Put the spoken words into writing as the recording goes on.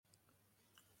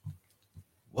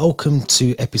Welcome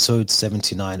to episode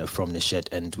 79 of From the Shed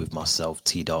End with myself,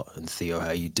 T Dot, and Theo. How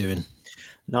are you doing?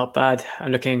 Not bad.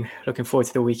 I'm looking forward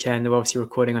to the weekend. We're obviously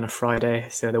recording on a Friday,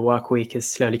 so the work week is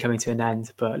slowly coming to an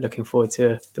end, but looking forward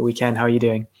to the weekend. How are you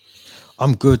doing?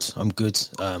 I'm good. I'm good.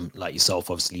 Like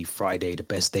yourself, obviously Friday, the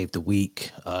best day of the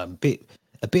week. A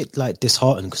bit like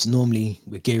disheartened because normally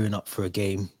we're gearing up for a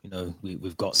game.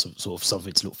 We've got some sort of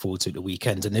something to look forward to at the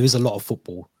weekend, and there is a lot of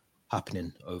football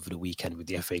happening over the weekend with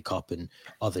the FA Cup and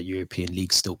other European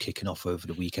leagues still kicking off over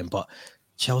the weekend. But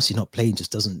Chelsea not playing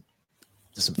just doesn't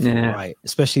feel Yeah. right,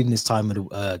 especially in this time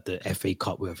of the FA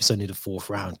Cup where if it's only the fourth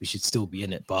round, we should still be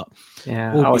in it. But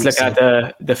Yeah, all I was being looking said,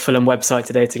 at the Fulham website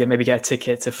today to maybe get a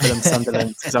ticket to Fulham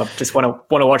Sunderland because I just want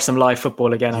to watch some live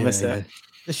football again. I yeah, miss yeah, it.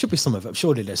 there should be some of it.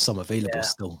 Surely there's some available Yeah.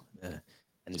 still, yeah.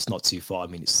 And it's not too far. I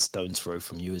mean, it's a stone's throw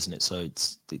from you, isn't it? So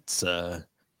it's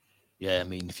yeah. I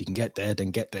mean, if you can get there, then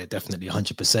get there, definitely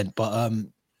 100%. But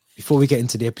before we get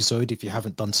into the episode, if you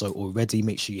haven't done so already,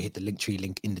 make sure you hit the Linktree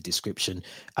link in the description.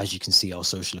 As you can see, our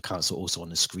social accounts are also on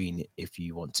the screen if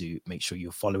you want to make sure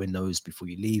you're following those before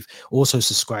you leave. Also,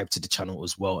 subscribe to the channel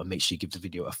as well and make sure you give the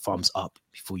video a thumbs up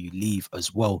before you leave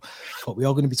as well. But we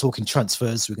are going to be talking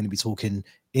transfers. We're going to be talking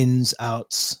ins,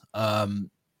 outs. Yeah,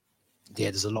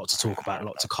 there's a lot to talk about, a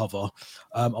lot to cover.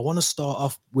 I want to start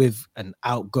off with an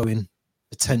outgoing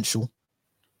potential.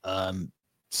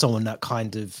 Someone that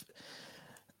kind of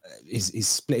is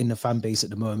splitting the fan base at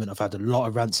the moment. I've had a lot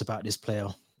of rants about this player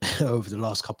over the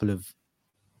last couple of,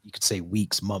 you could say,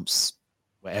 weeks, months,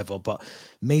 whatever. But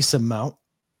Mason Mount,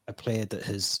 a player that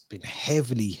has been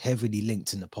heavily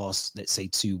linked in the past, let's say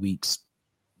 2 weeks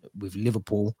with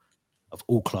Liverpool, of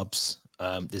all clubs.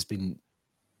 There's been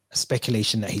a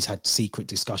speculation that he's had secret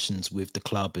discussions with the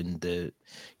club and the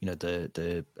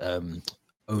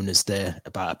owners there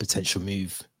about a potential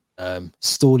move.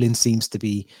 Stalling seems to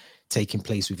be taking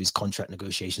place with his contract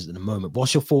negotiations at the moment.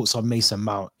 What's your thoughts on Mason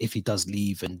Mount if he does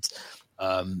leave, and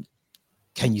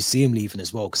can you see him leaving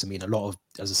as well? Because I mean,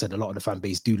 as I said, a lot of the fan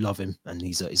base do love him, and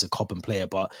he's a Cobham player.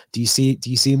 But do you see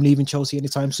him leaving Chelsea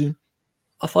anytime soon?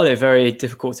 I find it very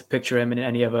difficult to picture him in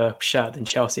any other shirt than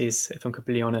Chelsea's. If I'm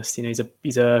completely honest,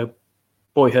 he's a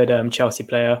boyhood Chelsea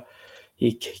player.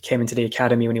 He came into the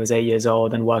academy when he was 8 years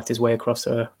old and worked his way across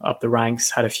up the ranks,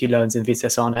 had a few loans in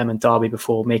Vitesse Arnhem and Derby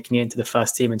before making it into the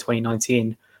first team in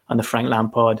 2019 under Frank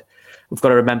Lampard. We've got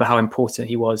to remember how important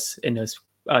he was in those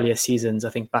earlier seasons.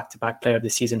 I think back-to-back player of the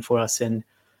season for us in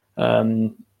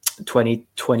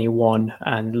 2021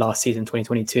 and last season,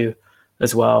 2022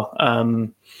 as well.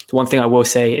 The one thing I will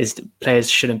say is that players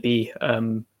shouldn't be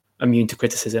immune to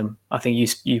criticism. I think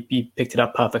you picked it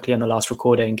up perfectly on the last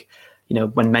recording.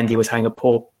 When Mendy was having a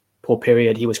poor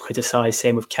period, he was criticised.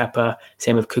 Same with Kepa,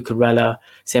 same with Cucurella,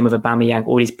 same with Aubameyang.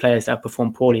 All these players that have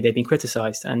performed poorly, they've been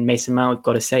criticised. And Mason Mount,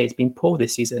 got to say, it's been poor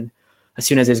this season. As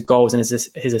soon as his goals and his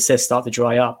assists start to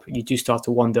dry up, you do start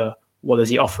to wonder, what does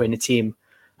he offer in the team?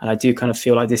 And I do kind of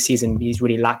feel like this season he's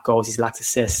really lacked goals, he's lacked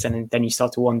assists, and then you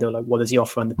start to wonder, like, what does he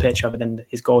offer on the pitch other than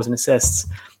his goals and assists?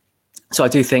 So I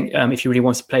do think if he really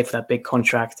wants to play for that big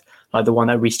contract, like the one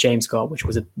that Reece James got, which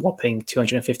was a whopping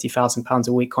 £250,000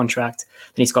 a week contract,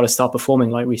 then he's got to start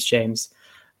performing like Reece James.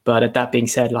 But that being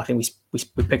said, I think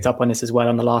we picked up on this as well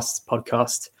on the last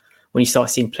podcast. When you start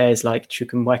seeing players like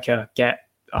Chukwuemeka get,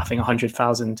 I think,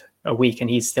 100,000 a week, and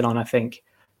he's still on, I think,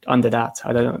 under that.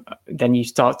 Then you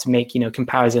start to make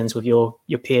comparisons with your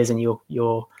peers and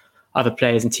your other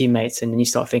players and teammates, and then you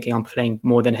start thinking, I'm playing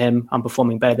more than him, I'm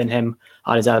performing better than him,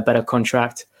 I deserve a better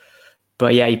contract.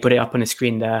 But yeah, you put it up on the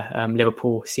screen there.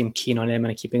 Liverpool seem keen on him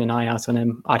and keeping an eye out on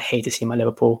him. I'd hate to see him at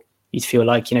Liverpool. You'd feel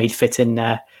like he'd fit in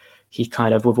there. He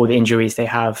kind of, with all the injuries they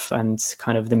have and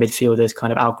kind of the midfielders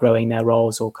kind of outgrowing their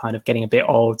roles or kind of getting a bit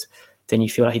old, then you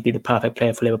feel like he'd be the perfect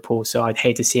player for Liverpool. So I'd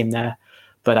hate to see him there.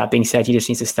 But that being said, he just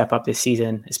needs to step up this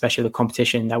season, especially the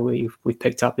competition that we've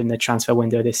picked up in the transfer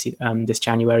window this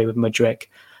January with Mudryk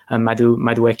and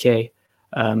Madueke.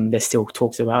 There's still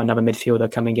talks about another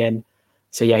midfielder coming in.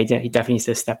 So yeah, he definitely needs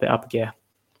to step it up a gear.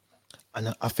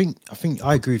 And I think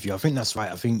I agree with you. I think that's right.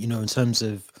 I think in terms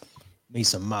of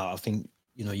Mason Mount, I think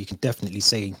you can definitely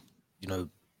say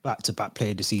back-to-back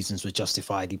player of the seasons were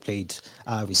justified. He played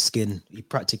out of his skin. He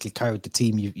practically carried the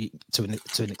team to an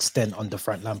extent under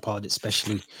Frank Lampard,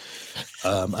 especially.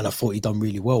 And I thought he done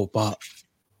really well. But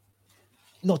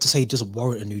not to say he doesn't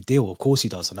warrant a new deal. Of course he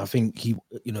does. And I think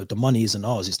the money isn't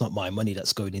ours. It's not my money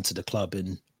that's going into the club.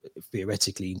 And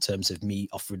theoretically, in terms of me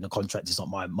offering the contract, it's not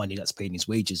my money that's paying his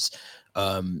wages.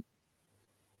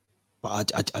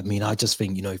 But I mean, I just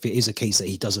think, if it is a case that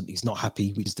he's not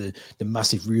happy, which is the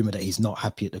massive rumor that he's not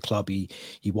happy at the club, he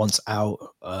wants out.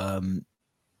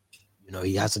 You know,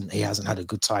 he hasn't had a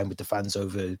good time with the fans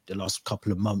over the last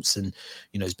couple of months, and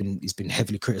you know, he's been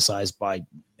heavily criticised by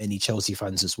many Chelsea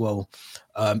fans as well.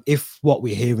 If what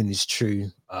we're hearing is true,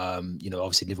 you know,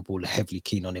 obviously Liverpool are heavily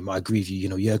keen on him. I agree with you. You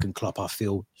know, Jurgen Klopp, I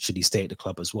feel, should he stay at the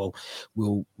club as well,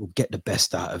 we'll get the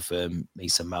best out of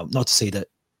Mason Mount. Not to say that,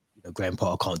 you know, Graham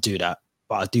Potter can't do that,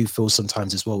 but I do feel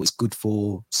sometimes as well it's good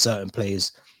for certain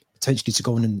players potentially to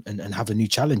go on and have a new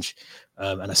challenge.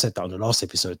 And I said that on the last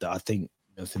episode that I think,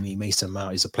 you know, for me, Mason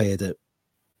Mount is a player that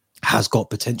has got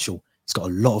potential. He's got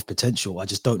a lot of potential. I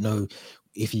just don't know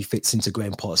if he fits into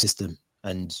Graham Potter's system.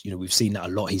 And, you know, we've seen that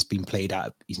a lot. He's been played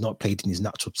out. He's not played in his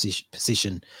natural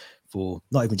position for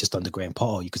not even just under Graham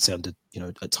Potter. You could say under, you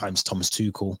know, at times Thomas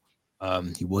Tuchel.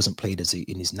 He wasn't played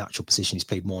in his natural position. He's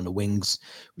played more on the wings,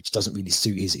 which doesn't really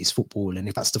suit his football. And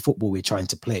if that's the football we're trying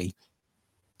to play,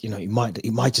 you know, it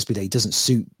might just be that it doesn't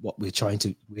suit what we're trying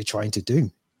to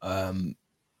do.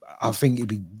 I think it'd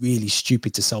be really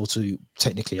stupid to sell to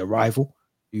technically a rival,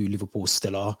 who Liverpool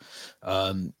still are.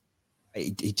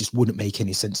 It just wouldn't make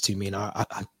any sense to me. And I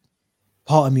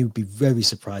part of me would be very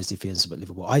surprised if he ends up at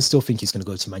Liverpool. I still think he's going to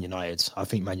go to Man United. I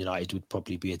think Man United would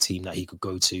probably be a team that he could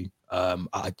go to.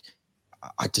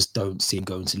 I just don't see him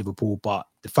going to Liverpool. But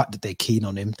the fact that they're keen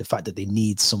on him, the fact that they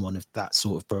need someone of that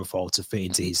sort of profile to fit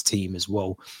into his team as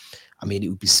well. I mean, it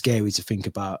would be scary to think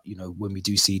about, you know, when we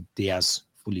do see Diaz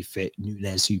fully fit,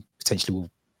 Nunes, who potentially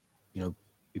will, you know,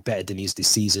 be better than he is this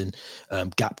season.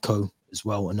 Gapco as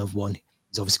well, another one.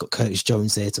 He's obviously got Curtis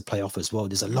Jones there to play off as well.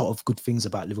 There's a lot of good things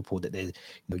about Liverpool that they're, you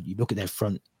know, you look at their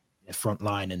front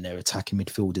line and their attacking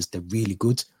midfielders, they're really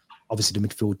good. Obviously, the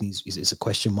midfield is a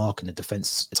question mark, and the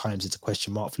defense at times it's a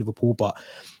question mark for Liverpool. But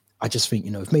I just think,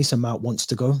 you know, if Mason Mount wants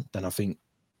to go, then I think,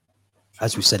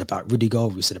 as we said about Rudiger,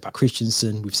 we've said about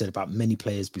Christensen, we've said about many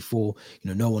players before, you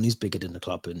know, no one is bigger than the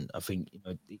club. And I think, you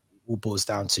know, it all boils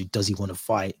down to, does he want to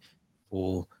fight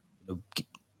for, you know,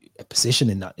 a position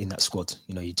in that squad?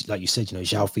 You know, like you said, you know,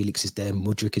 João Felix is there,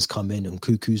 Mudryk is coming, and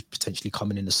Cuckoo's potentially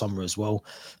coming in the summer as well.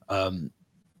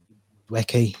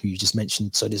 Weke, who you just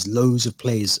mentioned. So there's loads of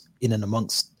players in and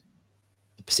amongst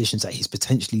the positions that he's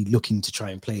potentially looking to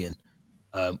try and play in,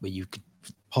 where you could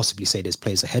possibly say there's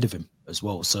players ahead of him as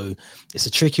well. So it's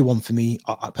a tricky one for me.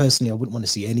 I personally, I wouldn't want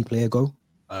to see any player go,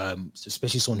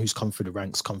 especially someone who's come through the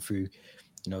ranks, come through,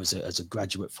 you know, as a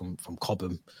graduate from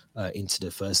Cobham into the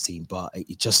first team. But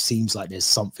it just seems like there's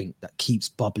something that keeps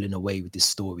bubbling away with this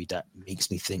story that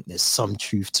makes me think there's some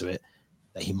truth to it,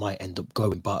 that he might end up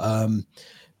going. But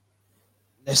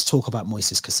let's talk about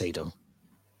Moises Caicedo,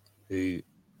 who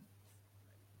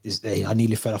is there. I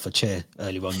nearly fell off a chair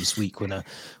earlier on this week when I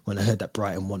heard that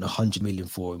Brighton won 100 million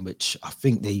for him, which I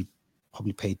think they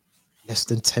probably paid less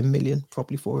than 10 million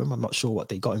probably for him. I'm not sure what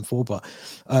they got him for, but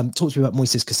talk to me about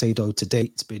Moises Caicedo today.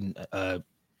 It's been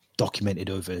documented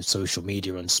over social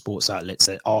media and sports outlets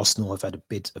that Arsenal have had a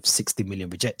bid of 60 million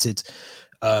rejected.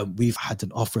 We've had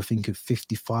an offer, I think, of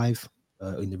 55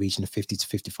 in the region of 50 to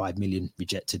 55 million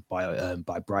rejected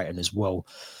by Brighton as well.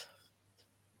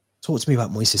 Talk to me about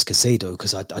Moises Caicedo,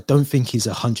 because I don't think he's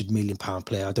a £100 million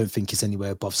player. I don't think he's anywhere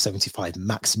above 75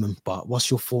 maximum. But what's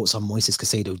your thoughts on Moises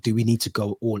Caicedo? Do we need to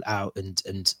go all out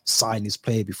and sign this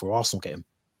player before Arsenal get him?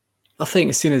 I think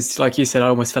as soon as, like you said, I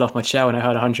almost fell off my chair when I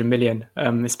heard 100 million,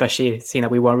 especially seeing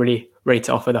that we weren't really ready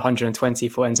to offer the 120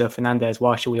 for Enzo Fernandez.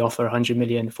 Why should we offer 100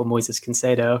 million for Moises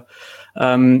Caicedo?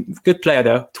 Good player,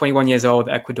 though, 21 years old,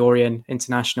 Ecuadorian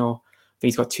international.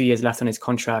 He's got 2 years left on his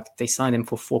contract. They signed him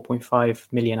for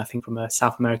 4.5 million, I think, from a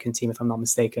South American team, if I'm not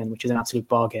mistaken, which is an absolute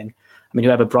bargain. I mean,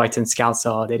 whoever Brighton scouts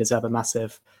are, they deserve a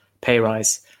massive pay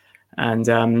rise. And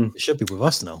it should be with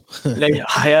us now.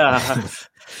 Yeah.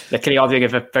 They clearly are doing a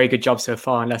very good job so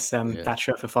far, unless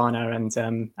Thatcher Fofana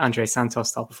and Andre Santos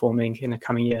start performing in the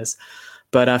coming years.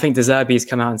 But I think De Zerbi's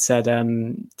come out and said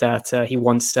that he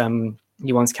wants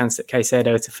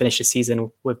Caicedo to finish the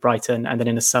season with Brighton, and then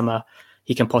in the summer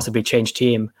he can possibly change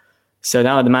team. So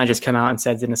now the manager's come out and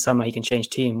said in the summer he can change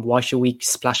team. Why should we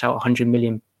splash out 100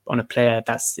 million on a player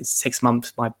that's 6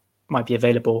 months might be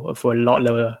available for a lot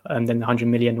lower than 100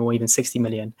 million or even 60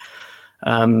 million?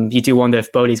 You do wonder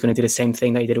if Bowley's going to do the same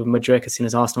thing that he did with Mudryk. As soon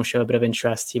as Arsenal show a bit of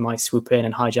interest, he might swoop in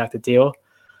and hijack the deal.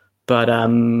 But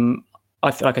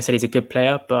like I said, he's a good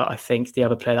player. But I think the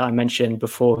other player that I mentioned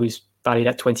before, who's valued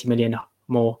at 20 million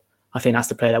more, I think that's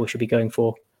the player that we should be going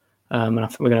for. And I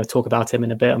think we're going to talk about him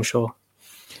in a bit, I'm sure.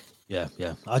 Yeah.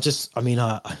 The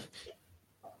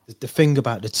thing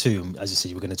about the two, as I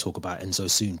said, we're going to talk about Enzo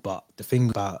soon, but the thing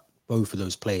about both of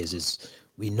those players is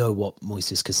we know what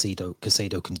Moises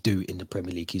Caicedo can do in the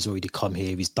Premier League. He's already come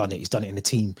here. He's done it. He's done it in a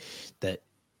team that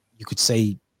you could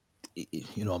say,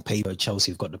 you know, on paper,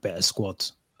 Chelsea have got the better squad.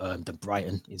 than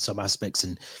Brighton in some aspects,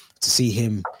 and to see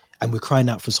him, and we're crying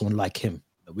out for someone like him.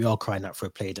 We are crying out for a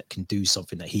player that can do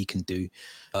something that he can do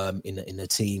in the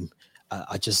team.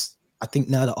 I think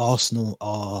now that Arsenal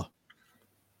are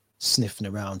sniffing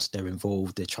around, they're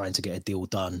involved, they're trying to get a deal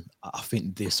done. I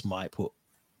think this might put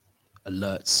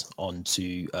alerts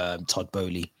onto Todd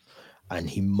Bowley, and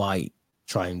he might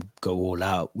try and go all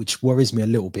out, which worries me a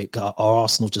little bit. Are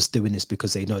Arsenal just doing this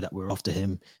because they know that we're after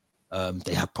him?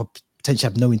 They have potentially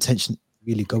have no intention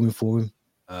really going for him.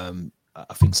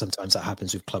 I think sometimes that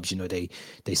happens with clubs. They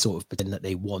sort of pretend that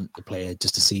they want the player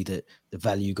just to see that the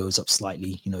value goes up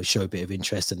slightly. Show a bit of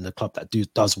interest, and the club that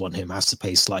does want him has to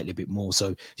pay slightly a bit more.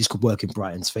 So this could work in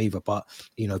Brighton's favour. But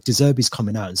if De Zerbi's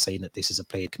coming out and saying that this is a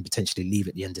player that can potentially leave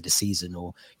at the end of the season,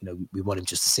 or we want him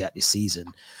just to see out this season,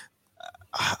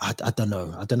 I don't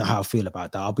know. I don't know how I feel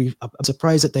about that. I'm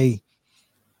surprised that they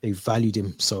valued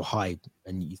him so high.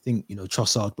 And you think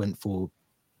Trossard went for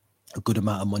a good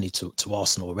amount of money to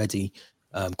Arsenal already.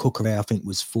 Cucurella, I think,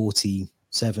 was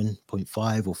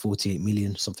 47.5 or 48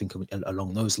 million, something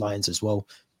along those lines as well.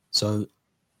 So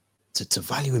to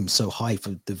value him so high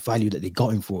for the value that they got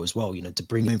him for as well, to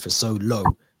bring him in for so low,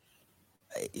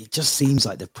 it just seems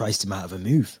like they've priced him out of a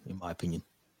move, in my opinion.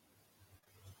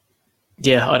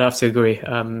 Yeah, I'd have to agree.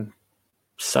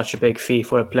 Such a big fee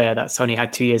for a player that's only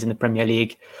had 2 years in the Premier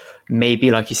League.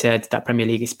 Maybe, like you said, that Premier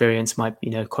League experience might,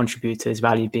 contribute to his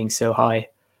value being so high.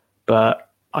 But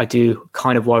I do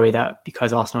kind of worry that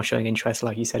because Arsenal are showing interest,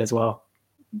 like you said as well,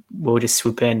 we'll just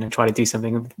swoop in and try to do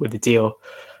something with the deal.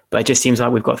 But it just seems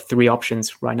like we've got 3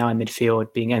 options right now in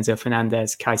midfield, being Enzo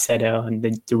Fernandez, Caicedo, and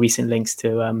the recent links to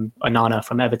Onana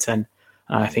from Everton.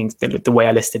 I think the way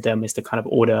I listed them is the kind of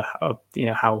order of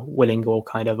how willing or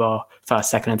kind of our first,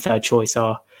 second, and third choice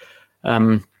are.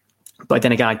 But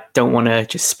then again, I don't want to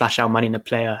just splash out money in a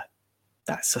player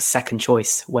that's a second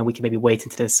choice when we can maybe wait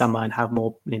into the summer and have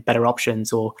more better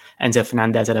options, or Enzo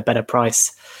Fernandez at a better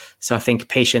price. So I think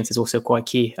patience is also quite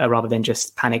key, rather than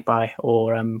just panic buy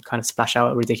or kind of splash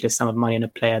out a ridiculous sum of money in a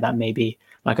player that maybe,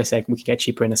 like I said, we could get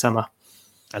cheaper in the summer.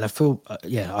 And I feel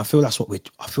that's what we're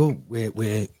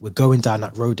going down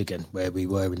that road again, where we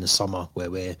were in the summer, where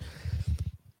we're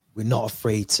not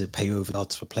afraid to pay over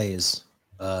odds for players.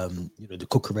 The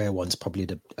Cucurella one's probably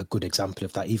a good example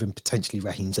of that. Even potentially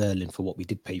Raheem Sterling for what we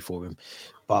did pay for him,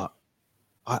 but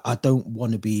I don't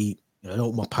want to be, I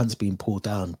don't want my pants being pulled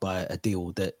down by a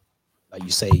deal that, like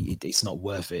you say, it's not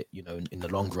worth it. In the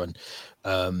long run.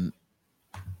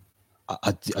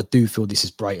 I do feel this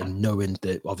is Brighton, knowing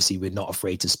that obviously we're not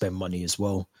afraid to spend money as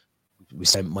well. We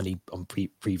spent money on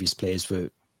previous players for,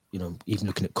 even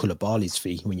looking at Koulibaly's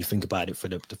fee. When you think about it, for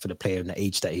the player and the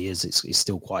age that he is, it's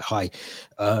still quite high.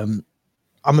 I'm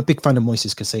a big fan of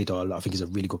Moises Caicedo. I think he's a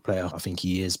really good player. I think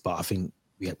he is, but I think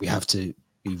we have to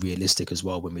be realistic as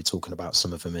well when we're talking about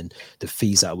some of them, and the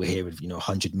fees that we're hearing.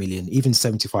 100 million, even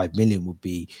 75 million would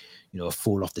be, a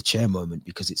fall off the chair moment,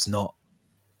 because it's not.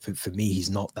 For me,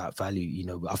 he's not that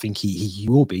value. I think he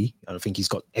will be, and I think he's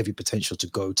got every potential to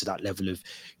go to that level of,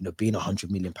 being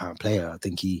 £100 million player. I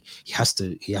think he has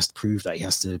to prove that. He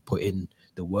has to put in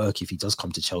the work if he does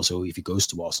come to Chelsea, or if he goes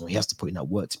to Arsenal. He has to put in that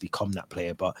work to become that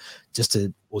player. But just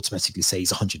to automatically say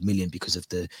he's 100 million because of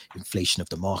the inflation of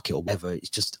the market or whatever, it's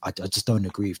just I just don't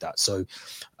agree with that. So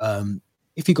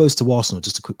if he goes to Arsenal,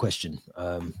 just a quick question.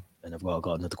 And I've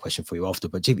got another question for you after.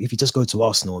 But if you just go to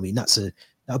Arsenal, I mean, that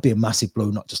would be a massive blow,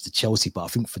 not just to Chelsea, but I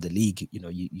think for the league.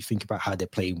 You think about how they're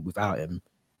playing without him.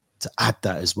 To add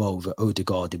that as well with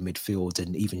Odegaard in midfield,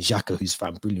 and even Xhaka, who's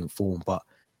found brilliant form. But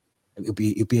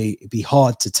it'd be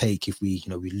hard to take if we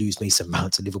lose Mason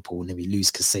Mount to Liverpool, and then we lose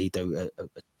Caicedo, a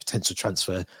potential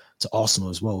transfer to Arsenal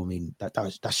as well. I mean,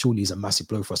 that surely is a massive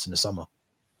blow for us in the summer.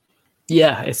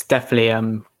 Yeah, it's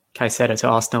definitely. Caicedo to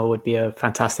Arsenal would be a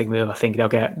fantastic move. I think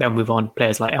they'll move on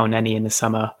players like El Neni in the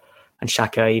summer, and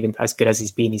Xhaka, even as good as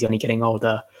he's been, he's only getting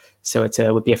older. So it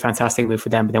would be a fantastic move for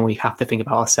them. But then we have to think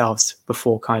about ourselves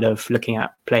before kind of looking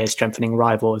at players strengthening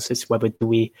rivals. It's whether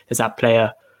does that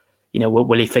player,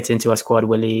 will he fit into our squad?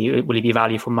 Will he be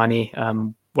value for money?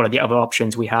 What are the other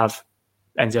options we have?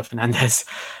 Enzo Fernandez,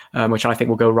 which I think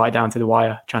will go right down to the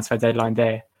wire transfer deadline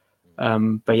day.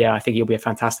 But yeah, I think he'll be a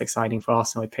fantastic signing for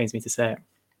Arsenal. It pains me to say it.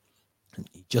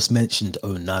 You just mentioned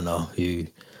Onana, who,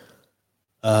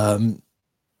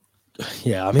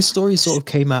 story sort of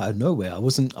came out of nowhere. I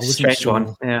wasn't strange sure.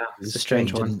 One. Yeah, it's a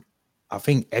strange one. And I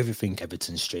think everything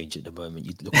Everton's strange at the moment.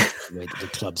 You look at the way that the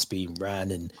club's being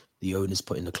ran, and the owners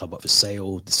putting the club up for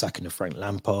sale, the sacking of Frank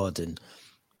Lampard, and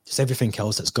just everything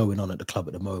else that's going on at the club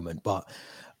at the moment. But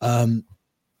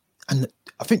And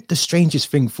I think the strangest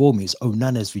thing for me is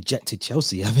Onana's rejected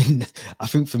Chelsea. I mean, I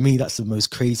think for me, that's the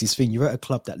most craziest thing. You're at a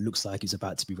club that looks like it's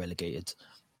about to be relegated.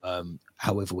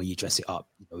 However way you dress it up,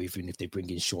 even if they bring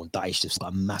in Sean Dyche, they've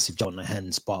got a massive job on their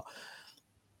hands. But,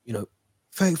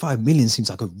 35 million seems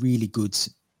like a really good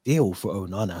deal for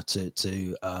Onana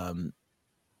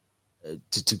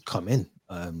to come in.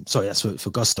 Sorry, that's for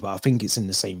Gusto, but I think it's in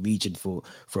the same region for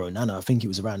Onana. I think it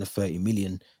was around the 30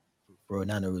 million for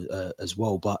Onana as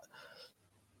well. But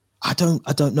I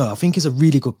don't know. I think he's a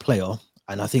really good player,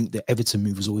 and I think the Everton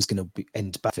move was always going to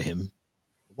end bad for him.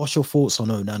 What's your thoughts on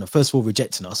Onana? First of all,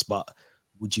 rejecting us, but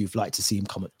would you have liked to see him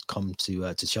come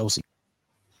to Chelsea?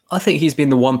 I think he's been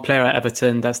the one player at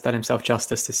Everton that's done himself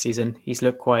justice this season. He's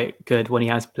looked quite good when he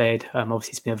has played.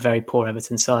 Obviously, it's been a very poor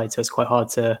Everton side, so it's quite hard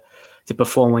to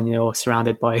perform when you're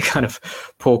surrounded by kind of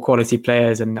poor quality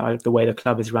players. And the way the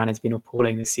club is run has been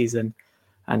appalling this season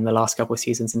and the last couple of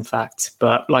seasons, in fact.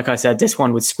 But like I said, this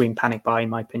one would scream panic buy, in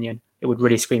my opinion. It would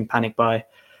really scream panic buy.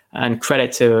 And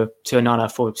credit to Onana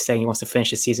for saying he wants to finish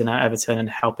the season at Everton and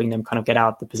helping them kind of get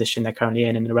out the position they're currently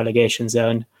in the relegation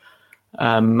zone.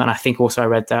 And I think also I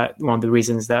read that one of the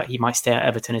reasons that he might stay at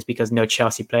Everton is because no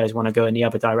Chelsea players want to go in the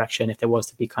other direction. If there was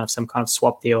to be kind of some kind of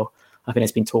swap deal, I think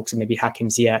there's been talks of maybe Hakim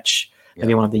Ziyech,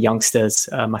 maybe one of the youngsters.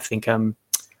 I think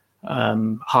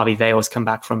Harvey Vale's come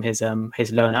back from his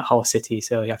loan at Hull City,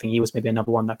 so I think he was maybe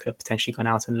another one that could have potentially gone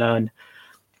out and loan.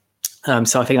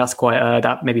 So I think that's quite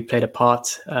that maybe played a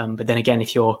part. But then again,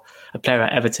 if you're a player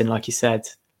at Everton, like you said,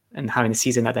 and having the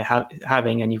season that they're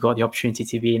having, and you've got the opportunity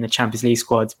to be in the Champions League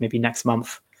squad maybe next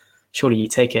month, surely you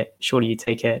take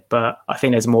it. But I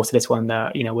think there's more to this one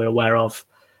that we're aware of,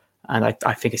 and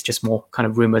I think it's just more kind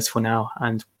of rumours for now,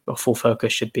 and a full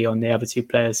focus should be on the other two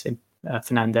players,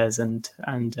 Fernandes and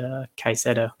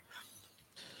Caicedo.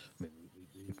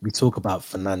 We talk about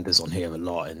Fernandes on here a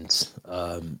lot,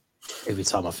 and every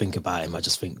time I think about him, I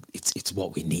just think it's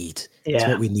what we need. Yeah. It's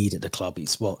what we need at the club.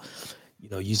 It's what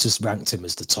you just ranked him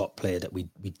as the top player that we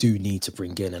do need to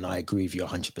bring in, and I agree with you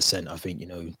 100%. I think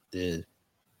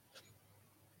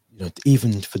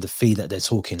even for the fee that they're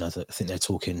talking, I think they're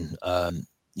talking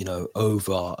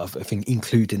over. I think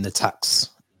including the tax,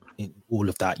 in all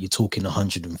of that, you're talking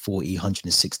 140,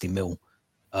 160 mil.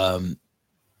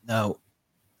 Now,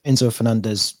 Enzo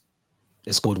Fernandez,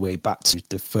 let's go all the way back to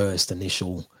the first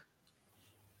initial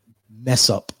mess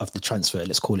up of the transfer.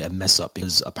 Let's call it a mess up,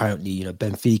 because apparently,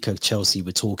 Benfica, Chelsea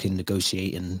were talking,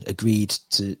 negotiating, agreed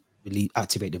to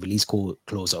activate the release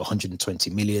clause at 120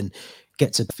 million,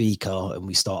 get to Benfica, and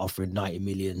we start offering 90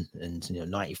 million and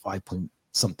 95 point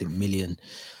something million.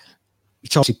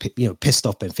 Chelsea, pissed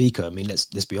off Benfica. I mean,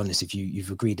 let's be honest. If you've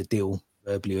agreed a deal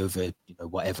verbally over,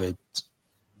 whatever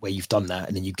way you've done that,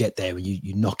 and then you get there and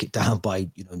you knock it down by,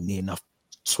 near enough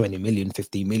 20 million,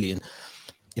 15 million,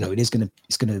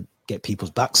 it's gonna get people's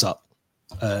backs up.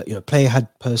 Player had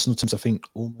personal terms, I think,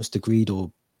 almost agreed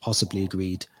or possibly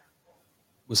agreed.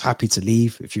 Was happy to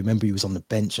leave. If you remember, he was on the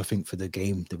bench, I think, for the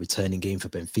returning game for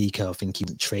Benfica. I think he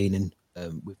was training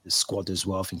with the squad as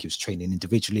well. I think he was training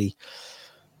individually.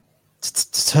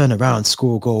 To turn around,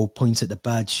 score a goal, point at the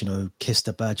badge, kiss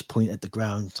the badge, point at the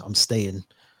ground, I'm staying.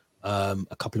 A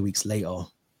couple of weeks later,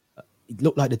 it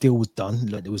looked like the deal was done.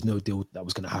 Like there was no deal that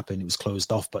was going to happen. It was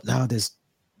closed off. But now there's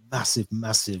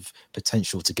massive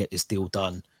potential to get this deal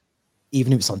done,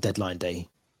 even if it's on deadline day.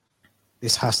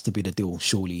 This has to be the deal,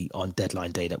 surely, on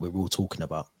deadline day that we're all talking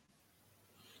about.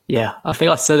 Yeah, I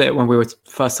think I said it when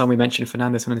first time we mentioned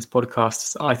Fernandes on this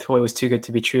podcast. I thought it was too good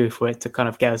to be true for it to kind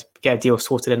of get a deal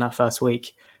sorted in that first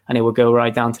week, and it would go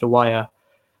right down to the wire.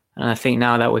 And I think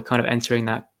now that we're kind of entering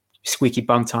that squeaky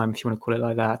bum time, if you want to call it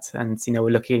like that, and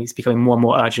we're looking, it's becoming more and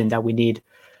more urgent that we need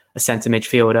a centre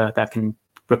midfielder that can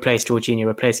replace Jorginho,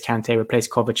 replace Kante, replace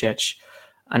Kovacic,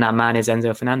 and that man is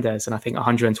Enzo Fernandez. And I think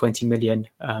 120 million.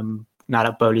 Now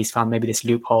that Bowley's found maybe this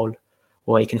loophole,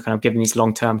 or he can kind of give him these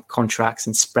long-term contracts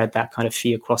and spread that kind of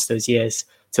fee across those years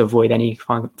to avoid any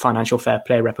financial fair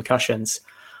play repercussions,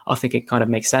 I think it kind of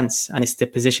makes sense. And it's the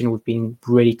position we've been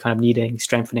really kind of needing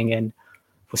strengthening in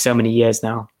for so many years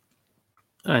now.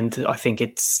 And I think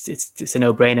it's a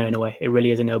no-brainer in a way. It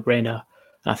really is a no-brainer.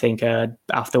 And I think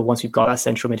once we've got that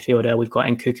central midfielder, we've got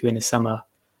Nkuku in the summer,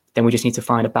 then we just need to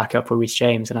find a backup for Reece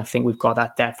James. And I think we've got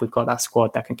that depth. We've got that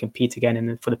squad that can compete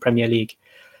again for the Premier League,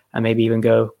 and maybe even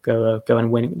go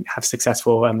and win, have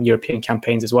successful European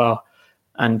campaigns as well.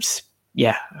 And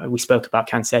yeah, we spoke about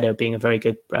Caicedo being a very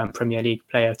good Premier League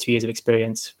player, 2 years of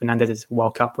experience. Fernandes is a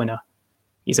World Cup winner.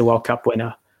 He's a World Cup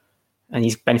winner. And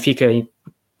he's Benfica.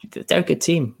 They're a good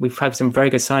team. We've had some very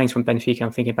good signings from Benfica.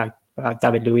 I'm thinking about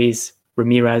David Luiz,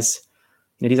 Ramirez.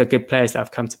 these are good players that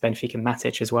have come to Benfica.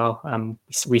 Matic as well. We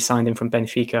re-signed him from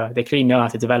Benfica. They clearly know how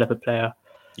to develop a player.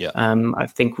 Yeah. I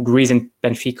think the reason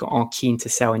Benfica aren't keen to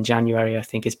sell in January, I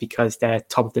think, is because they're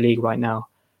top of the league right now,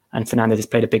 and Fernandes has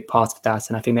played a big part of that.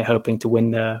 And I think they're hoping to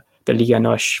win the Liga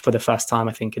NOS for the first time,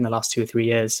 I think, in the last 2 or 3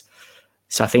 years.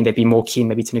 So I think they'd be more keen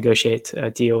maybe to negotiate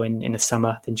a deal in the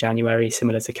summer than January,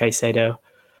 similar to Caicedo.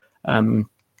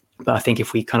 But I think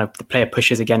if the player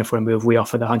pushes again for a move, we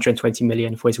offer the 120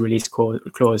 million for his release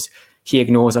clause. He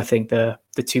ignores, I think, the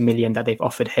 2 million that they've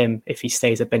offered him if he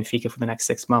stays at Benfica for the next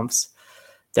 6 months.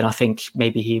 Then I think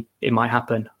maybe it might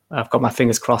happen. I've got my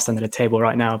fingers crossed under the table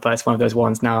right now, but it's one of those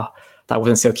ones now that I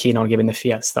wasn't so keen on giving the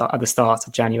fee at the start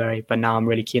of January, but now I'm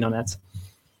really keen on it.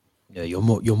 Yeah, you're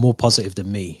more positive than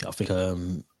me. I think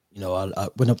the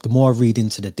more I read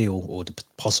into the deal or the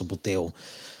possible deal,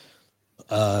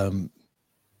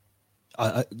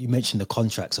 you mentioned the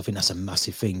contracts. I think that's a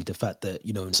massive thing. The fact that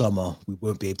in summer we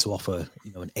won't be able to offer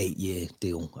an 8-year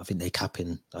deal. I think they're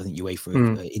capping. I think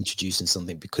UEFA introducing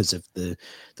something because of the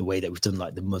way that we've done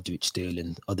like the Modric deal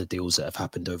and other deals that have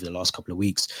happened over the last couple of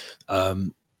weeks.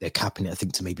 They're capping it, I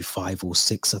think, to maybe 5 or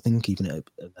 6. I think even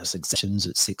as exceptions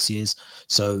at 6 years.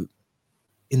 So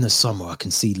in the summer, I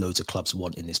can see loads of clubs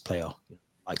wanting this player,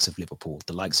 likes of Liverpool,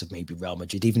 the likes of maybe Real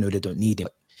Madrid, even though they don't need it.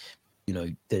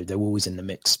 They're always in the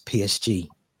mix. PSG,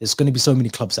 there's going to be so many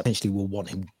clubs that potentially will want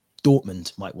him.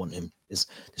 Dortmund might want him. There's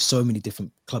so many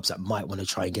different clubs that might want to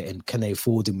try and get him. Can they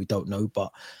afford him? We don't know.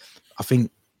 But I think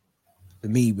for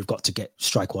me, we've got to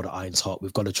strike while the iron's hot.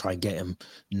 We've got to try and get him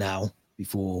now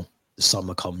before the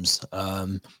summer comes.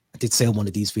 I did say on one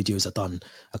of these videos I've done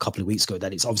a couple of weeks ago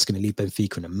that it's obviously going to leave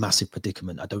Benfica in a massive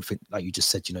predicament. I don't think, like you just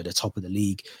said, they're top of the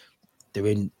league. They're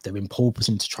in pole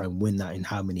position to try and win that in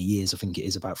how many years? I think it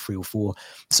is about 3 or 4.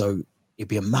 So it'd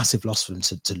be a massive loss for them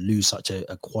to lose such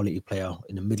a quality player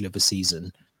in the middle of a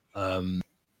season.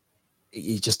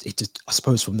 It just I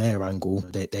suppose from their angle,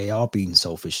 they are being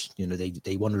selfish.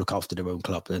 They want to look after their own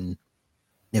club, and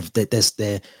their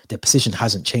position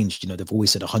hasn't changed. They've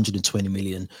always said 120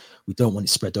 million. We don't want it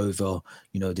spread over,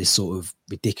 this sort of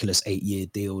ridiculous 8-year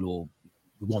deal, or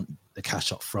we want the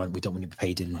cash up front. We don't want to be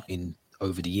paid in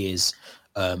over the years,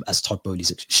 as Todd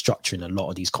Bowley's structuring a lot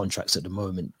of these contracts at the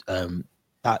moment.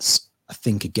 That's, I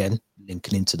think, again,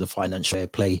 linking into the financial fair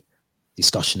play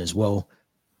discussion as well.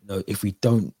 If we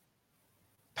don't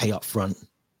pay up front,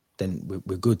 then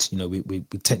we're good. We're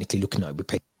technically looking at, we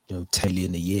pay 10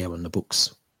 million a year on the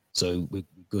books. So we're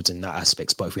good in that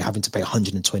aspect. But if we're having to pay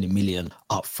 120 million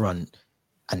up front,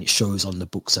 and it shows on the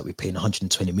books that we're paying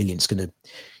 120 million, it's going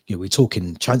to, we're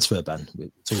talking transfer ban.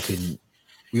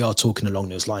 We are talking along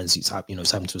those lines. It's happened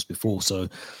to us before. So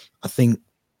I think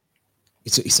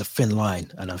it's a thin line.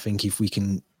 And I think if we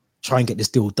can try and get this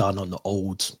deal done on the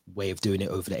old way of doing it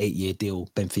over the 8-year deal,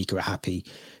 Benfica are happy.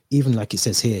 Even like it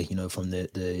says here, from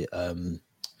the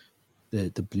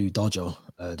Blue Dodger,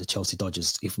 the Chelsea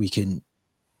Dodgers, if we can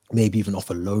maybe even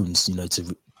offer loans,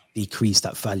 to decrease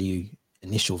that value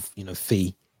initial,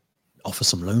 fee, offer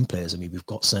some loan players. I mean, we've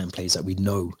got certain players that we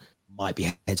know might be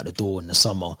headed at the door in the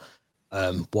summer.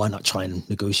 Why not try and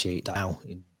negotiate that out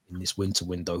in this winter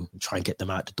window and try and get them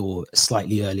out the door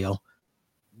slightly earlier,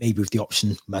 maybe with the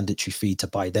option mandatory fee to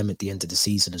buy them at the end of the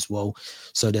season as well.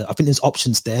 So I think there's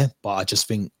options there, but I just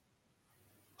think,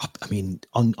 I mean,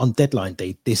 on deadline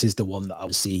day, this is the one that I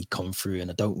would see come through,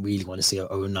 and I don't really want to see a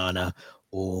Onana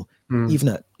or even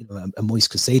a Moise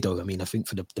Caicedo. I mean, I think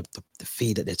for the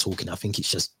fee that they're talking, I think it's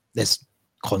just, let's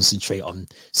concentrate on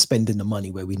spending the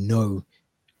money where we know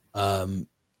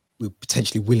we're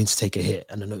potentially willing to take a hit.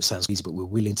 And I know it sounds easy, but we're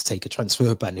willing to take a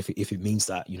transfer ban if it means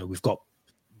that, we've got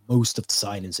most of the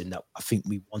signings in that I think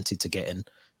we wanted to get in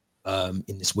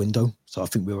this window. So I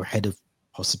think we were ahead of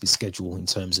possibly schedule in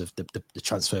terms of the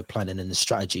transfer planning and the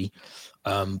strategy.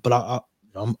 But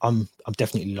I'm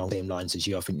definitely along the same lines as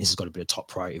you. I think this has got to be a top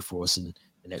priority for us in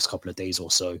the next couple of days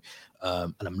or so.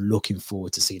 And I'm looking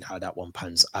forward to seeing how that one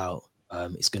pans out.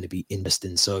 It's going to be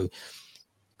interesting. So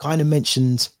kind of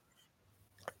mentioned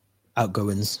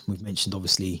outgoings. We've mentioned,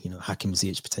 obviously, Hakim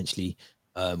Ziyech potentially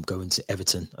going to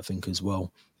Everton, I think, as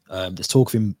well. There's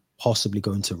talk of him possibly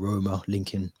going to Roma,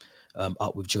 linking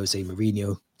up with Jose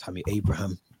Mourinho, Tammy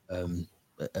Abraham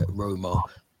at Roma.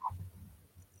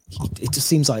 It just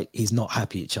seems like he's not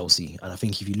happy at Chelsea. And I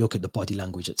think if you look at the body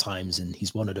language at times, and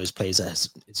he's one of those players that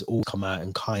has all come out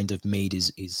and kind of made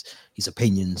his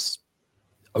opinions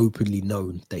openly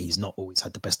known that he's not always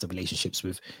had the best of relationships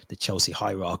with the Chelsea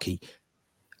hierarchy.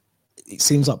 It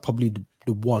seems like probably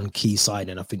the one key sign,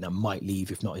 and I think that might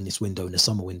leave, if not in this window, in the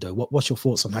summer window. What's your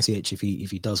thoughts on Ziyech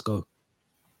if he does go?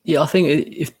 Yeah, I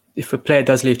think if a player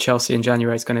does leave Chelsea in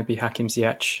January, it's going to be Hakim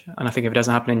Ziyech. And I think if it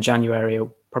doesn't happen in January,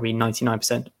 it'll probably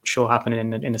 99% sure happen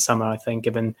in the summer, I think,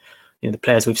 given the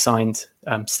players we've signed,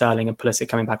 Sterling and Pulisic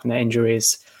coming back from their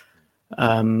injuries.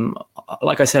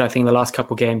 Like I said, I think the last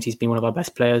couple of games, he's been one of our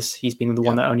best players. He's been the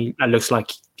one that looks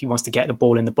like he wants to get the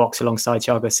ball in the box alongside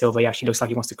Thiago Silva. He actually looks like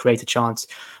he wants to create a chance.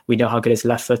 We know how good his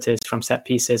left foot is from set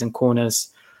pieces and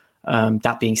corners.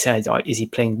 That being said, is he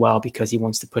playing well because he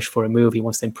wants to push for a move? He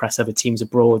wants to impress other teams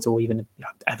abroad, or even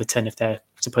Everton if they're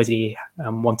supposedly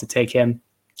want to take him?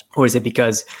 Or is it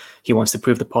because he wants to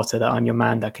prove to Potter that I'm your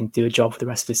man that can do a job for the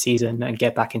rest of the season and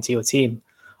get back into your team?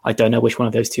 I don't know which one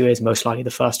of those two is. Most likely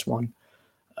the first one.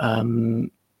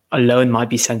 A loan might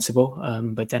be sensible,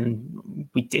 but then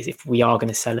if we are going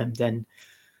to sell him, then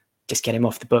just get him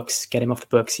off the books. Get him off the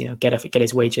books. Get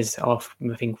his wages off.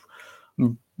 I think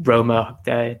Roma,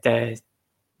 they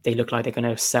look like they're going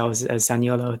to sell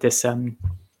Zaniolo this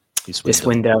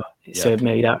window. Yeah. So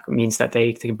maybe that means that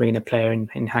they can bring in a player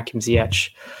in Hakim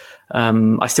Ziyech.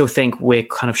 I still think we're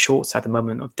kind of short at the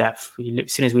moment of depth.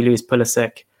 As soon as we lose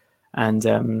Pulisic and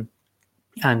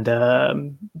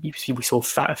we saw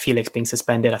Felix being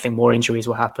suspended, I think more injuries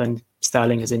will happen.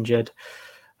 Sterling is injured.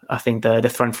 I think the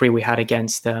front three we had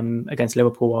against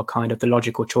Liverpool are kind of the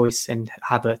logical choice in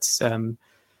Havertz,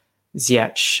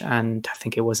 Ziyech, and I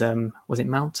think it was it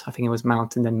Mount? I think it was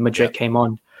Mount, and then Mudryk came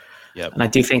on. Yep. And I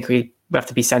do think we have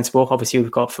to be sensible. Obviously,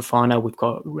 we've got Fofana, we've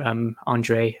got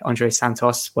Andre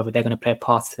Santos. Whether they're going to play a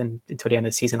part until the end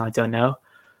of the season, I don't know.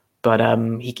 But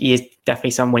he is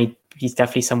definitely someone. He's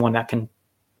definitely someone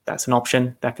that's an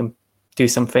option that can do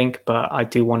something. But I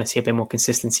do want to see a bit more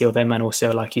consistency of him, and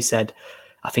also, like you said,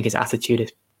 I think his attitude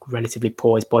is relatively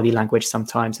poor, his body language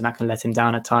sometimes, and that can let him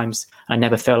down at times. I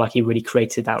never felt like he really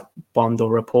created that bond or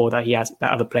rapport that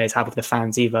other players have with the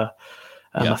fans either.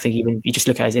 I think even you just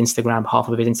look at his Instagram, half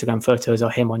of his Instagram photos are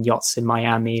him on yachts in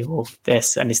Miami or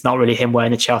this, and it's not really him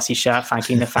wearing a Chelsea shirt,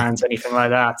 thanking the fans or anything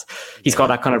like that. He's got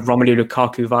that kind of Romelu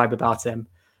Lukaku vibe about him.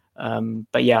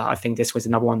 But yeah, I think this was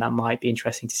another one that might be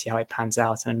interesting to see how it pans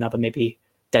out, and another maybe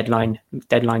deadline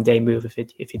day move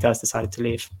if he does decide to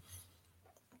leave.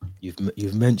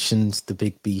 You've mentioned the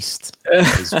big beast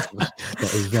that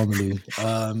is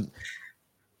Romelu.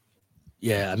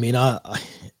 Yeah, I mean,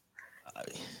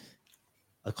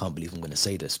 I can't believe I'm going to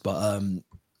say this, but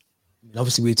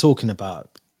obviously we're talking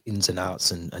about ins and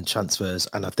outs and transfers,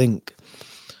 and I think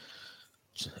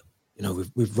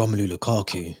with Romelu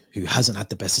Lukaku, who hasn't had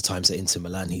the best of times at Inter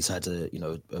Milan, he's had a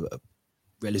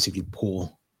relatively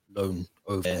poor loan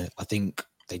over there. I think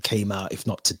they came out, if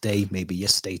not today, maybe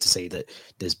yesterday, to say that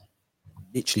there's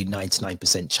literally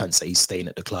 99% chance that he's staying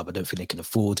at the club. I don't think they can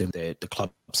afford him. The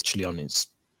club's actually on its,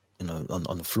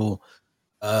 on the floor.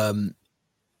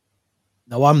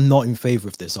 Now, I'm not in favour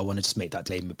of this. I want to just make that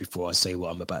claim before I say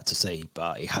what I'm about to say,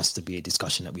 but it has to be a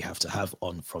discussion that we have to have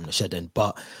on from the shed end.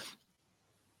 But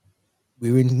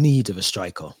we're in need of a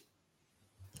striker.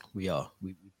 We are.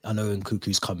 I know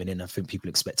Nkuku's coming in. I think people are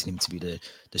expecting him to be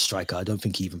the striker. I don't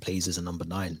think he even plays as a number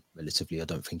 9, relatively. I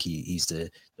don't think he's the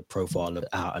profile of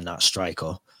out-and-out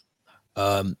striker.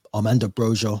 Armando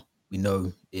Broja, we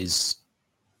know, is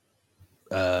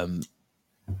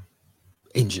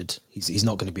injured. He's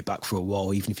not going to be back for a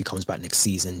while. Even if he comes back next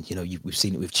season, we've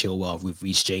seen it with Chilwell, with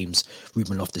Reece James,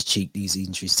 Ruben Loftus-Cheek. These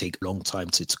injuries take a long time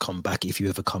to come back, if you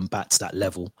ever come back to that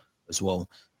level as well.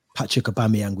 Patrick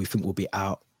Aubameyang, we think, will be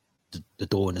out the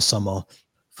door in the summer.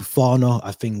 Fofana,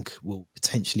 I think, will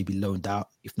potentially be loaned out,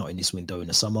 if not in this window in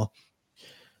the summer.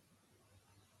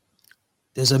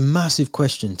 There's a massive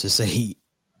question to say,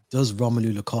 does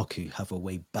Romelu Lukaku have a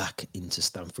way back into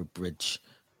Stamford Bridge?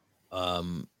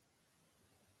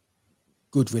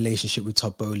 Good relationship with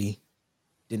Todd Boehly.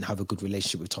 Didn't have a good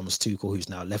relationship with Thomas Tuchel, who's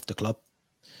now left the club.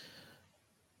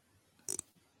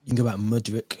 You think about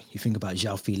Mudryk, you think about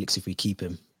João Felix if we keep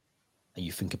him, and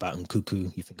you think about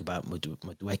Nkuku, you think about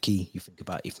Madueke, you think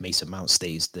about if Mason Mount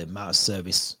stays, the amount of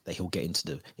service that he'll get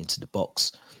into the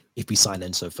box. If we sign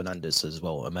Enzo Fernandez as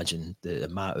well, imagine the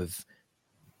amount of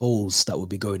balls that will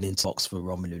be going into the box for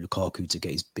Romelu Lukaku to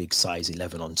get his big size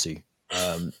 11 onto.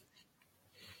 I'm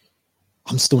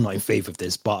still not in favour of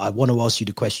this, but I want to ask you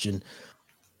the question: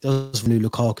 does Romelu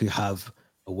Lukaku have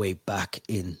a way back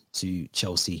into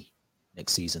Chelsea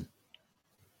next season?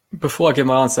 Before I give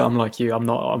my answer, I'm like you. I'm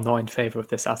not in favour of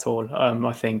this at all.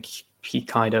 I think he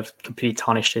kind of completely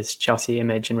tarnished his Chelsea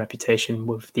image and reputation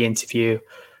with the interview,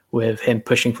 with him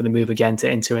pushing for the move again to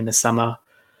Inter in the summer.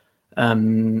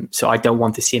 So I don't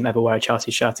want to see him ever wear a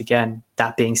Chelsea shirt again.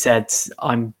 That being said,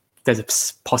 there's a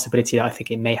possibility that I think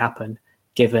it may happen,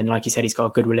 given, like you said, he's got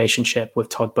a good relationship with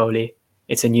Todd Boehly.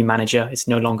 It's a new manager. It's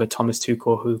no longer Thomas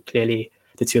Tuchel, who clearly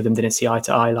the two of them didn't see eye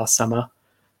to eye last summer.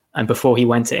 And before he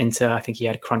went to Inter, I think he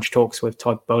had crunch talks with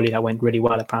Todd Boehly that went really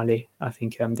well, apparently. I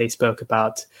think they spoke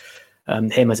about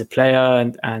him as a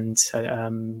player, and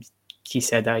he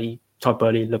said that Todd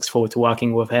Boehly looks forward to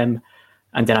working with him.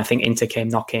 And then I think Inter came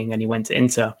knocking and he went to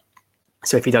Inter.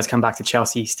 So if he does come back to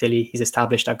Chelsea, he's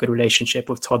established that good relationship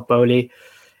with Todd Boehly.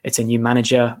 It's a new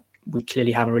manager. We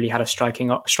clearly haven't really had a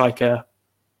striker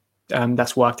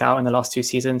that's worked out in the last 2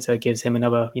 seasons. So it gives him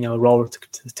another role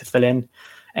to fill in.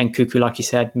 And Cuckoo, like you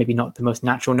said, maybe not the most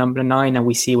natural number 9. And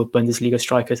we see with Bundesliga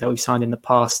strikers that we've signed in the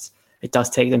past, it does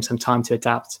take them some time to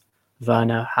adapt.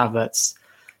 Werner, Havertz.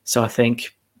 So I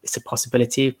think it's a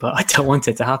possibility, but I don't want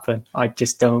it to happen. I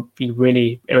just don't. He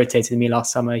really irritated me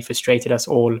last summer. He frustrated us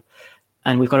all.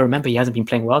 And we've got to remember, he hasn't been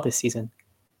playing well this season.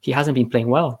 He hasn't been playing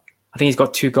well. I think he's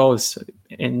got 2 goals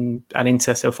at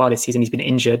Inter so far this season. He's been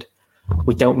injured.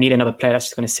 We don't need another player that's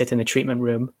just going to sit in the treatment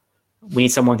room. We need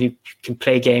someone who can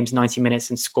play games 90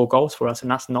 minutes and score goals for us, and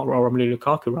that's not Romelu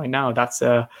Lukaku right now. That's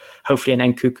hopefully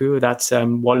an Nkunku. That's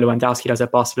what Lewandowski does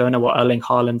at Barcelona, what Erling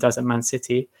Haaland does at Man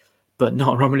City, but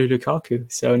not Romelu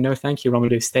Lukaku. So no thank you,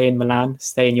 Romelu. Stay in Milan,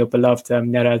 stay in your beloved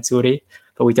Nerazzurri,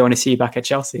 but we don't want to see you back at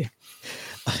Chelsea.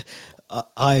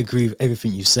 I agree with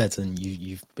everything you said, and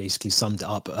you've basically summed it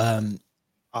up.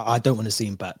 I don't want to see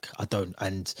him back. I don't.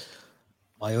 And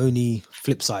my only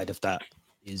flip side of that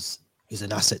is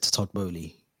an asset to Todd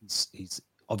Boehly. He's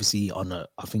obviously on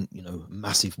I think,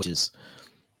 massive wages.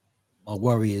 My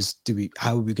worry is,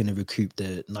 how are we going to recoup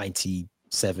the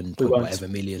 97 whatever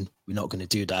million? We're not going to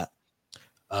do that.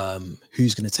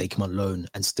 Who's going to take him on loan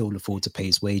and still afford to pay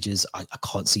his wages? I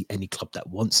can't see any club that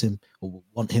wants him or will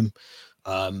want him.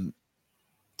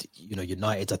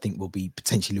 United, I think, will be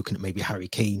potentially looking at maybe Harry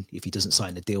Kane if he doesn't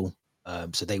sign a deal.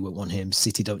 So they won't want him.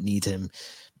 City don't need him.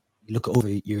 You look at all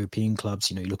the European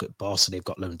clubs, you look at Barca, they've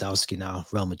got Lewandowski now.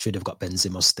 Real Madrid have got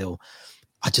Benzema still.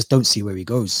 I just don't see where he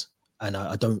goes. And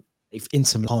I don't, if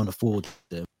Inter can't afford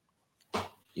them,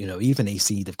 even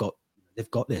AC, they've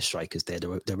got their strikers there.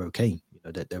 They're okay.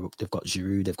 They've got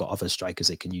Giroud, they've got other strikers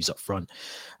they can use up front.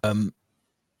 I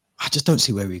just don't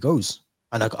see where he goes.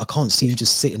 And I can't see him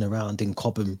just sitting around in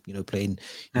Cobham, playing,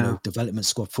 development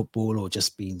squad football or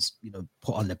just being,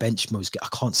 put on the bench most. I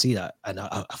can't see that. And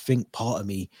I think part of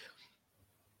me,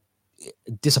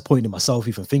 disappointed myself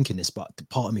even thinking this, but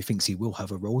part of me thinks he will have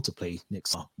a role to play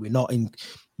next year. We're not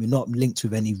linked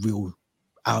with any real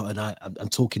out and out. I'm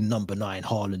talking number 9,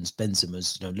 Haaland's,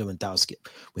 Benzema's, Lewandowski.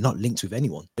 We're not linked with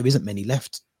anyone. There isn't many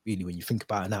left really when you think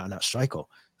about an out and out striker.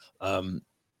 My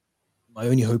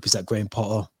only hope is that Graham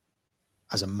Potter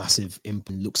has a massive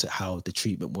impact and looks at how the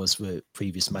treatment was for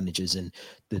previous managers and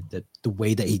the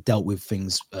way that he dealt with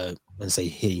things.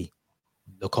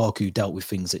 Lukaku dealt with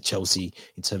things at Chelsea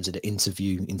in terms of the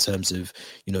interview, in terms of,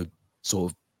 sort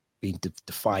of being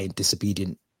defiant,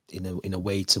 disobedient in a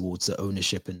way towards the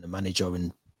ownership and the manager,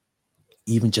 and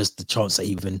even just the chance that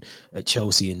even at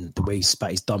Chelsea and the way he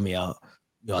spat his dummy out.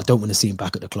 I don't want to see him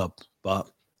back at the club. But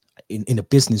in a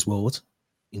business world,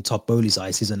 in Todd Boehly's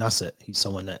eyes, he's an asset. He's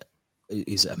someone that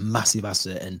is a massive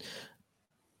asset, and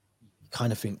you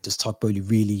kind of think, does Todd Boehly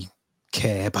really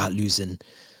care about losing,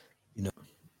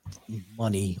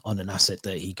 money on an asset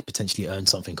that he could potentially earn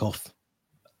something off?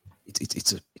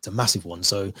 It's a massive one.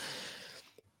 So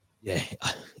yeah,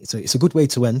 it's a good way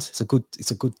to end. It's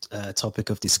a good topic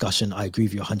of discussion. I agree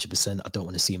with you 100%. I don't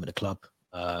want to see him at the club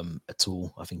at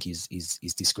all. I think he's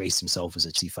disgraced himself as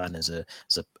a Chelsea fan, as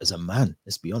a man.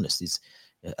 Let's be honest.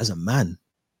 As a man,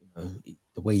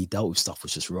 the way he dealt with stuff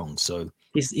was just wrong. So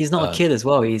he's not a kid as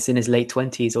well. He's in his late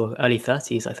 20s or early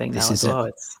 30s, I think, now as well.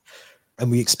 And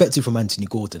we expect it from Anthony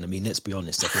Gordon. I mean, let's be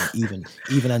honest. I think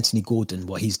even Anthony Gordon,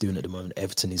 what he's doing at the moment,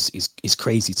 Everton is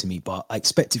crazy to me. But I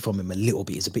expect it from him a little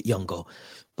bit. He's a bit younger,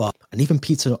 and even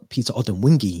Peter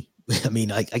Odemwingie. I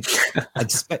mean, I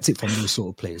expect it from those sort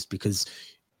of players because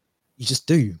you just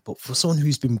do. But for someone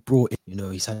who's been brought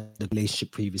in, he's had a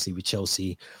relationship previously with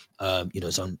Chelsea.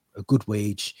 He's on a good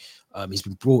wage. He's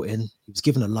been brought in. He was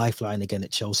given a lifeline again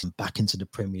at Chelsea and back into the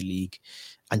Premier League.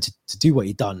 And to do what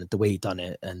he done, the way he done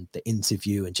it, and the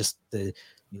interview, and just the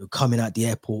coming out the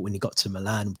airport when he got to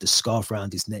Milan with the scarf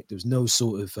around his neck, there was no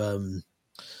sort of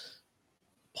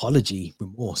apology,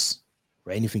 remorse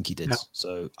for anything he did. No.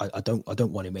 So I don't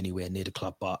want him anywhere near the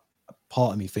club. But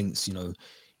part of me thinks,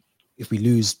 if we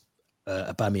lose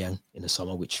Aubameyang in the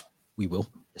summer, which we will,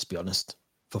 let's be honest,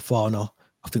 Fofana,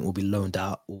 I think we'll be loaned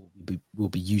out, or we'll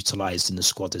be utilised in the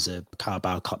squad as a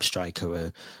Carabao Cup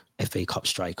striker, a FA Cup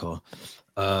striker.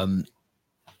 And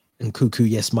Cuckoo,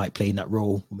 yes, might play in that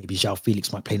role. Or maybe João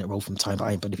Felix might play in that role from time to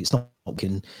time. But if it's not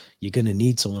working, you're going to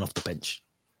need someone off the bench.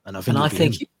 And I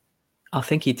think I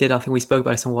think he did. I think we spoke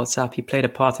about this on WhatsApp. He played a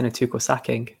part in a Tuchel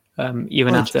sacking.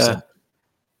 Even 100%. after,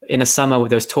 in the summer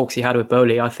with those talks he had with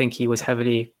Bowley, I think he was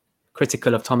heavily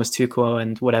critical of Thomas Tuchel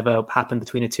and whatever happened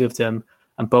between the two of them.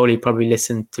 And Bowley probably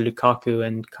listened to Lukaku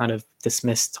and kind of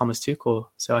dismissed Thomas Tuchel.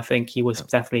 So I think he was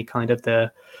definitely kind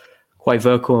of quite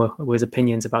vocal with his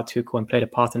opinions about Tuchel and played a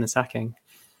part in the sacking.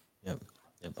 Yeah.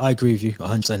 I agree with you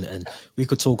 100%. And we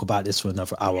could talk about this for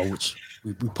another hour, which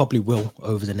we probably will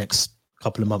over the next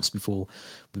couple of months before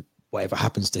whatever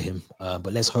happens to him.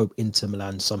 But let's hope Inter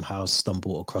Milan somehow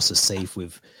stumble across a safe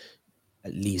with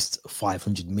at least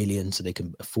 500 million so they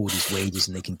can afford his wages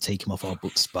and they can take him off our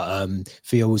books. But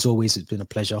Theo, as always, it's been a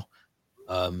pleasure.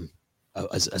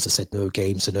 As I said, no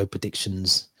games, so no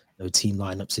predictions, no team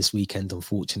lineups this weekend,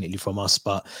 unfortunately, from us.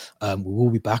 But we will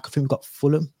be back. I think we've got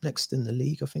Fulham next in the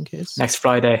league, I think it is. Next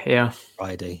Friday, yeah.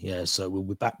 Friday, yeah. So we'll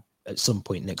be back at some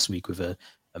point next week with a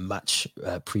match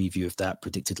preview of that,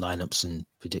 predicted lineups and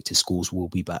predicted scores. We'll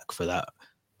be back for that.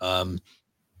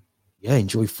 Yeah,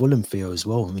 enjoy Fulham, Theo, as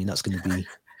well. I mean, that's going to be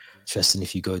interesting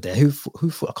if you go there. Who I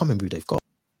can't remember who they've got.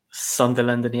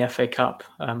 Sunderland in the FA Cup.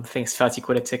 I think it's 30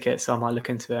 quid a ticket, so I might look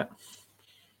into it.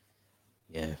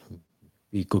 Yeah,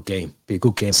 be a good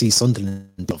game. See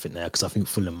Sunderland off it now because I think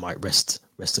Fulham might rest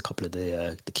a couple of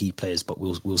the key players, but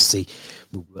we'll see.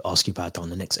 We'll ask you about that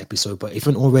on the next episode. But if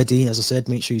you haven't already, as I said,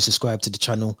 make sure you subscribe to the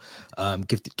channel.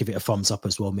 Give it a thumbs up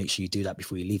as well. Make sure you do that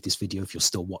before you leave this video if you're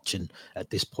still watching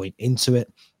at this point into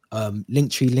it.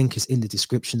 Linktree link is in the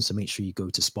description, so make sure you go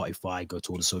to Spotify, go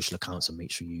to all the social accounts, and make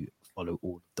sure you follow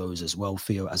all of those as well.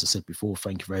 Theo, as I said before,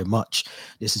 thank you very much.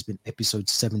 This has been episode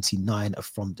 79 of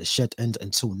From the Shed End.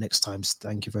 Until next time,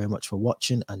 thank you very much for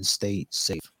watching and stay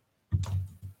safe.